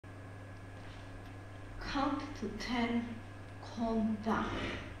to 10, calm down.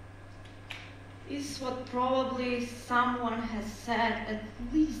 Is what probably someone has said at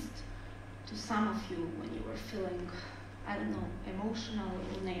least to some of you when you were feeling, I don't know, emotional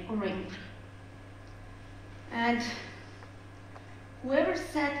or angry. And whoever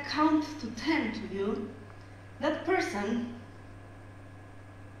said count to 10 to you, that person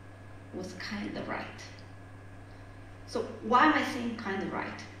was kinda right. So why am I saying kinda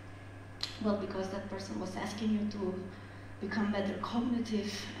right? Well, because that person was asking you to become better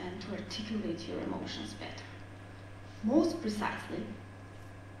cognitive and to articulate your emotions better. Most precisely,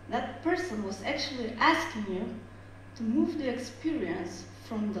 that person was actually asking you to move the experience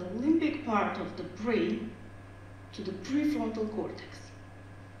from the limbic part of the brain to the prefrontal cortex.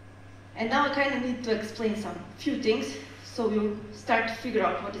 And now I kind of need to explain some few things so you start to figure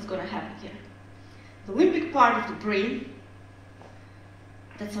out what is going to happen here. The limbic part of the brain,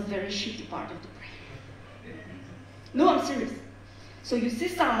 that's a very shitty part of the brain. No, I'm serious. So you see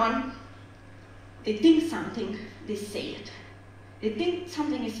someone, they think something, they say it. They think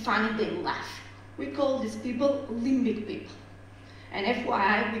something is funny, they laugh. We call these people limbic people. And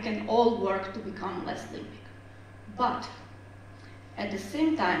FYI, we can all work to become less limbic. But at the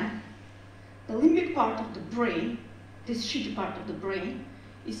same time, the limbic part of the brain, this shitty part of the brain,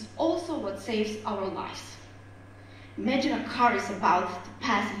 is also what saves our lives. Imagine a car is about to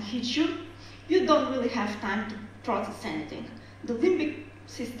pass and hit you. You don't really have time to process anything. The limbic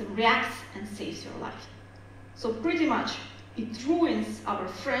system reacts and saves your life. So pretty much, it ruins our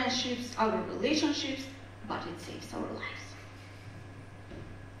friendships, our relationships, but it saves our lives.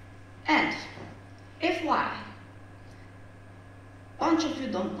 And FYI, a bunch of you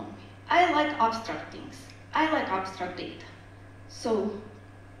don't know me. I like abstract things. I like abstract data. So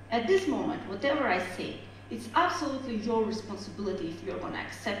at this moment, whatever I say, it's absolutely your responsibility if you're going to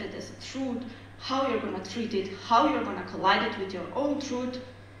accept it as a truth, how you're going to treat it, how you're going to collide it with your own truth.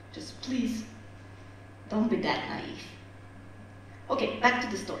 Just please, don't be that naive. Okay, back to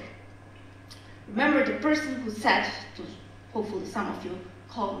the story. Remember the person who said to, hopefully some of you,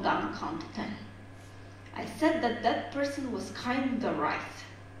 calm down, count to 10. I said that that person was kinda right.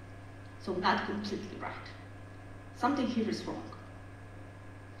 So not completely right. Something here is wrong.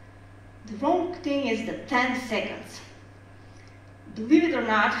 The wrong thing is the 10 seconds. Believe it or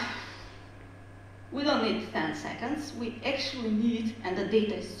not, we don't need 10 seconds. We actually need, and the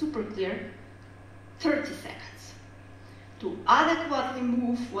data is super clear, 30 seconds to adequately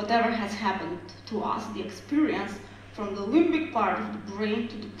move whatever has happened to us, the experience, from the limbic part of the brain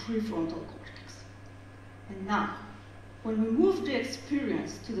to the prefrontal cortex. And now, when we move the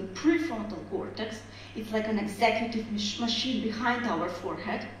experience to the prefrontal cortex, it's like an executive machine behind our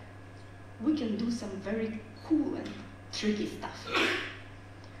forehead. We can do some very cool and tricky stuff.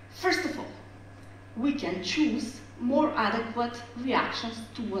 First of all, we can choose more adequate reactions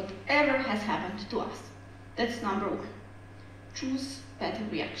to whatever has happened to us. That's number one. Choose better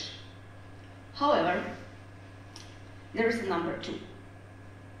reaction. However, there is a number two.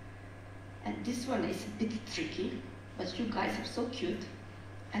 And this one is a bit tricky, but you guys are so cute,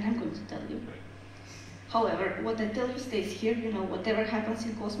 and I'm going to tell you. However, what I tell you stays here, you know, whatever happens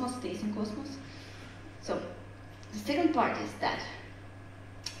in cosmos stays in cosmos. So, the second part is that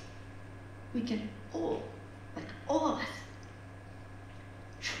we can all, like all of us,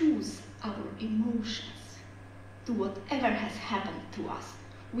 choose our emotions to whatever has happened to us.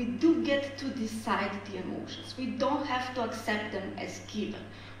 We do get to decide the emotions. We don't have to accept them as given.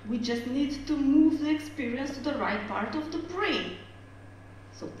 We just need to move the experience to the right part of the brain.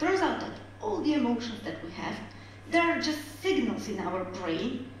 So it turns out that all the emotions that we have, they are just signals in our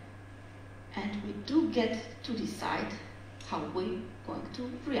brain, and we do get to decide how we're going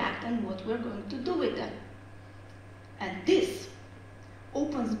to react and what we're going to do with them. And this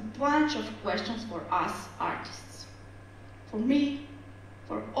opens a bunch of questions for us artists. For me,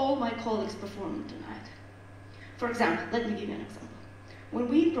 for all my colleagues performing tonight. For example, let me give you an example. When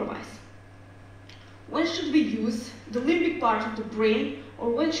we improvise, when should we use the limbic part of the brain, or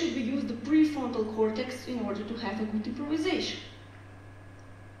when should we use the prefrontal cortex in order to have a good improvisation?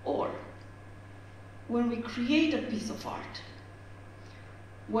 Or when we create a piece of art,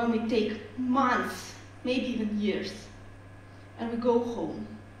 when we take months, maybe even years, and we go home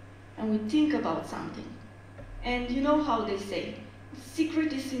and we think about something, and you know how they say, the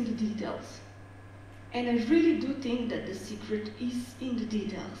secret is in the details. And I really do think that the secret is in the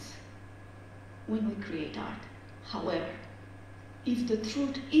details when we create art. However, if the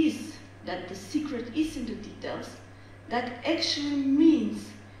truth is that the secret is in the details, that actually means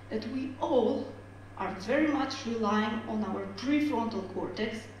that we all are very much relying on our prefrontal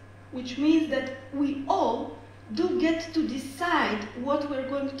cortex, which means that we all do get to decide what we're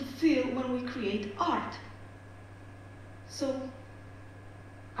going to feel when we create art. So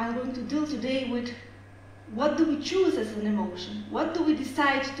I'm going to deal today with what do we choose as an emotion? What do we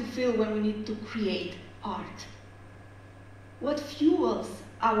decide to feel when we need to create art? What fuels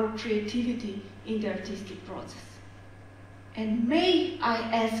our creativity in the artistic process? And may I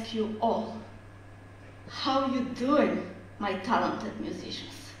ask you all, how you doing, my talented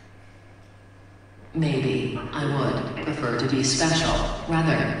musicians? Maybe I would prefer to be special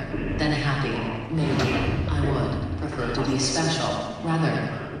rather than happy. Maybe I would prefer to be special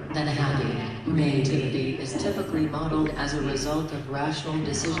rather than happy. Creativity is typically modeled as a result of rational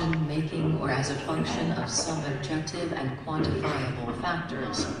decision-making or as a function of some objective and quantifiable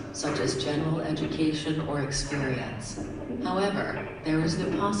factors, such as general education or experience. However, there is the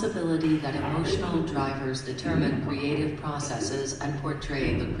possibility that emotional drivers determine creative processes and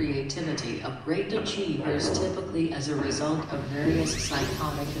portray the creativity of great achievers typically as a result of various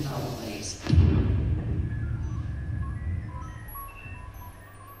psychotic anomalies.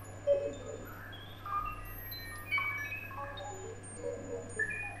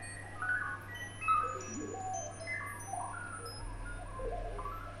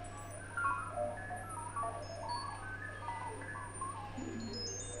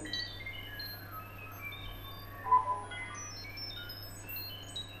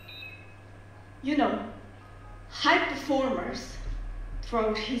 You know, high performers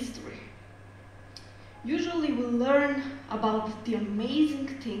throughout history usually will learn about the amazing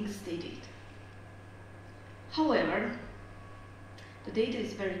things they did. However, the data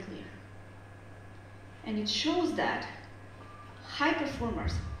is very clear. And it shows that high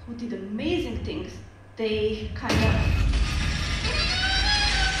performers who did amazing things, they kind of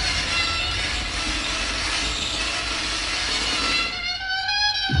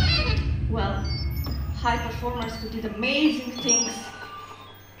high performers who did amazing things,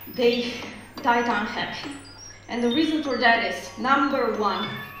 they died unhappy. And the reason for that is, number one,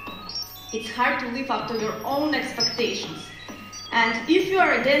 it's hard to live up to your own expectations. And if you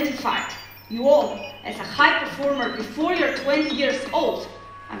are identified, you all, as a high performer before you're 20 years old,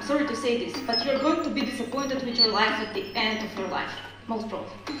 I'm sorry to say this, but you're going to be disappointed with your life at the end of your life, most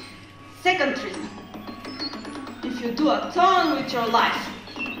probably. Second reason, if you do a ton with your life,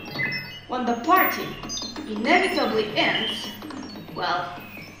 when the party inevitably ends, well,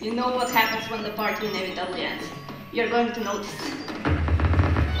 you know what happens when the party inevitably ends. You're going to notice.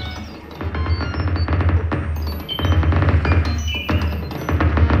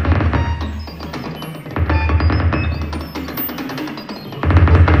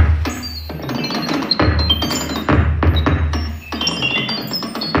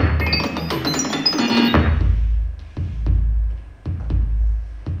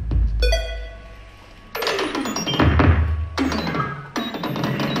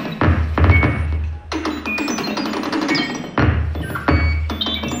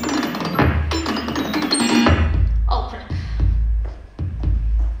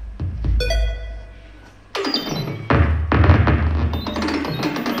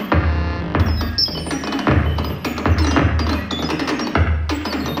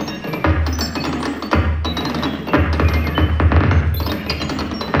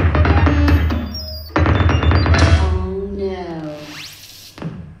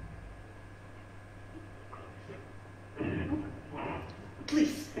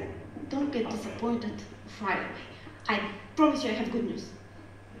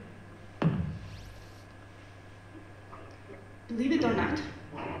 Believe it or not,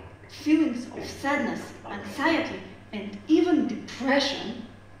 feelings of sadness, anxiety, and even depression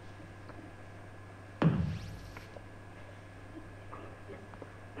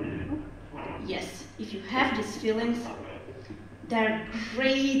yes, if you have these feelings, they're a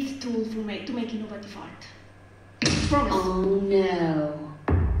great tool to make innovative art. Promise. Oh no.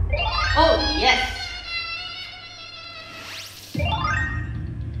 Oh yes.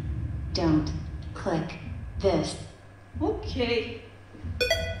 Don't click this. Okay.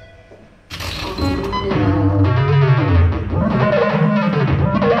 Oh no.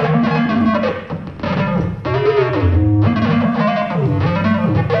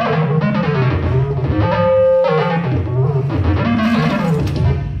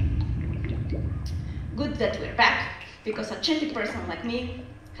 Good that we're back, because a chatty person like me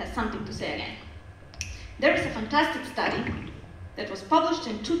has something to say again. There is a fantastic study that was published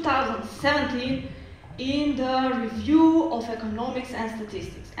in 2017 in the Review of Economics and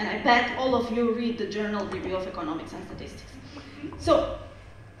Statistics. And I bet all of you read the journal Review of Economics and Statistics. So,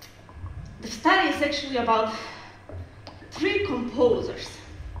 the study is actually about 3 composers.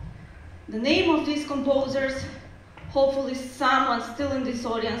 The name of these composers Hopefully someone still in this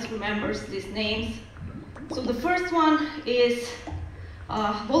audience remembers these names. So the first one is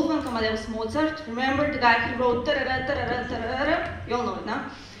Wolfgang Amadeus Mozart. Remember the guy who wrote tarara, tarara, tarara? You all know it now.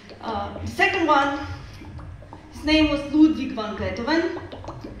 The second one, his name was Ludwig van Beethoven.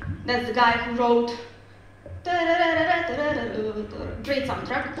 That's the guy who wrote great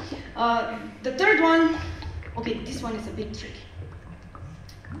soundtrack. The third one, okay, this one is a bit tricky.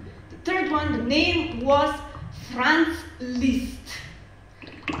 The third one, the name was Franz Liszt.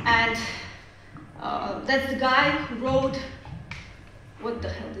 And that's the guy who wrote, what the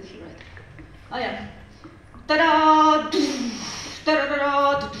hell did he write? Oh yeah. Ta-da!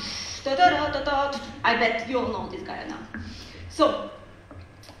 Ta-da-da-da! Ta-da-da-da-da! I bet you all know this guy now. So,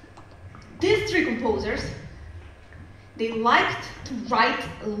 these three composers, they liked to write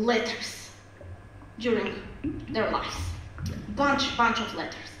letters during their lives. Bunch of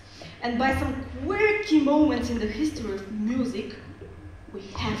letters. And by some quirky moments in the history of music, we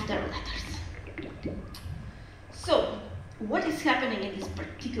have their letters. So, what is happening in this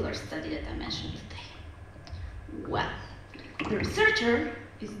particular study that I mentioned today? Well, the researcher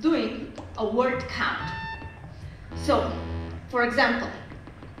is doing a word count. So, for example,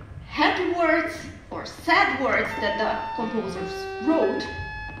 happy words or sad words that the composers wrote,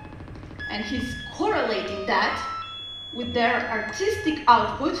 and he's correlating that with their artistic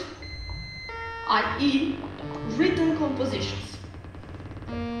output, i.e. written compositions.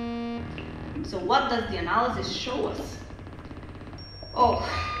 So what does the analysis show us? Oh,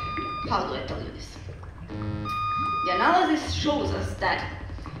 how do I tell you this? The analysis shows us that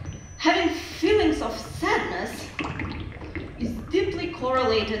having feelings of sadness is deeply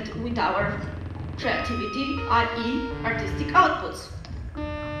correlated with our creativity, i.e. artistic outputs.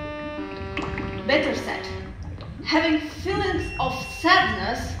 Better said, having feelings of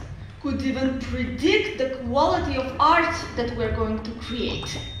sadness could even predict the quality of art that we're going to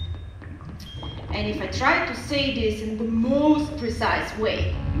create. And if I try to say this in the most precise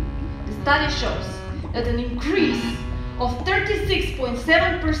way, the study shows that an increase of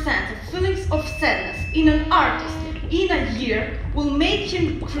 36.7% of feelings of sadness in an artist in a year will make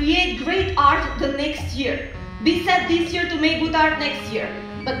him create great art the next year. Be sad this year to make good art next year.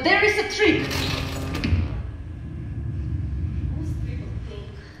 But there is a trick. Most people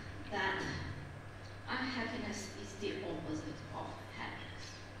think that unhappiness is the opposite of happiness.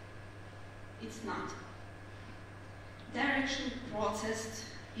 It's not. They're actually processed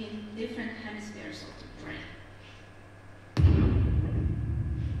in different hemispheres of the brain.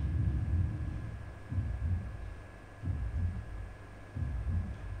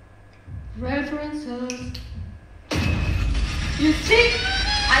 References. You see,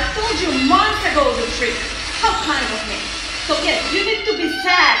 I told you months ago the trick. How kind of me. So yes, you need to be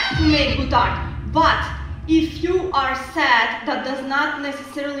sad to make good art. But if you are sad, that does not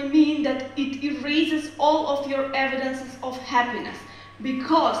necessarily mean that it erases all of your evidences of happiness.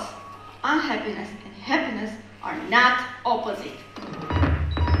 Because unhappiness and happiness are not opposite.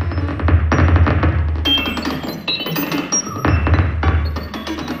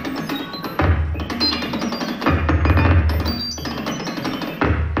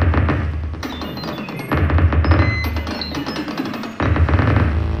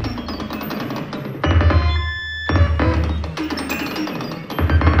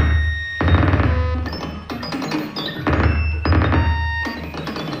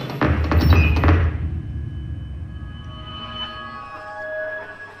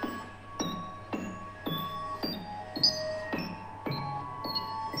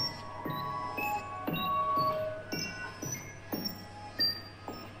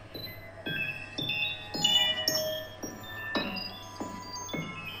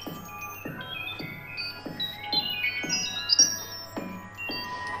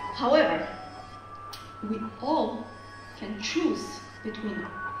 However, we all can choose between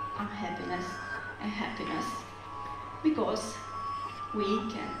unhappiness and happiness because we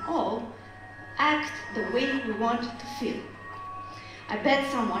can all act the way we want to feel. I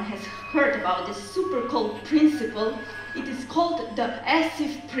bet someone has heard about this super cool principle. It is called the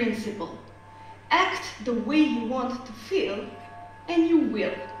as-if principle. Act the way you want to feel and you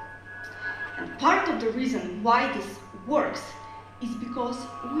will. And part of the reason why this works is because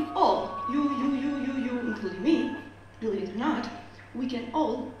we all, you, including me, believe it or not, we can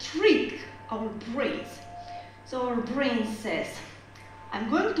all trick our brains. So our brain says,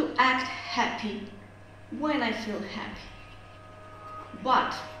 I'm going to act happy when I feel happy.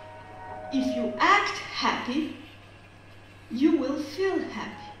 But if you act happy, you will feel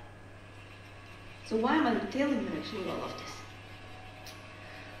happy. So why am I telling you actually all of this?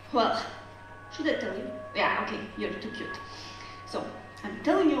 Well, Should I tell you? Yeah, okay, you're too cute. So, I'm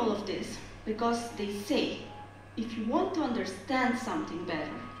telling you all of this because they say, if you want to understand something better,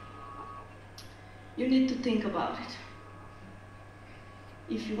 you need to think about it.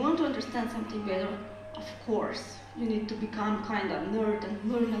 If you want to understand something better, of course, you need to become kind of nerd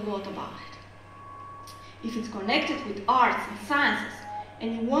and learn a lot about it. If it's connected with arts and sciences,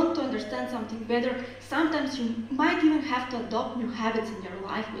 and you want to understand something better, sometimes you might even have to adopt new habits in your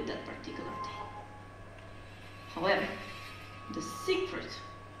life with that particular thing. However, the secret,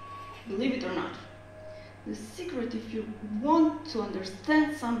 believe it or not, the secret if you want to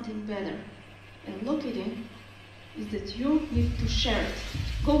understand something better and look at it, is that you need to share it.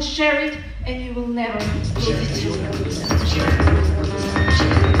 Go share it and you will never lose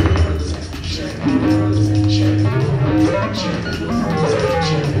it.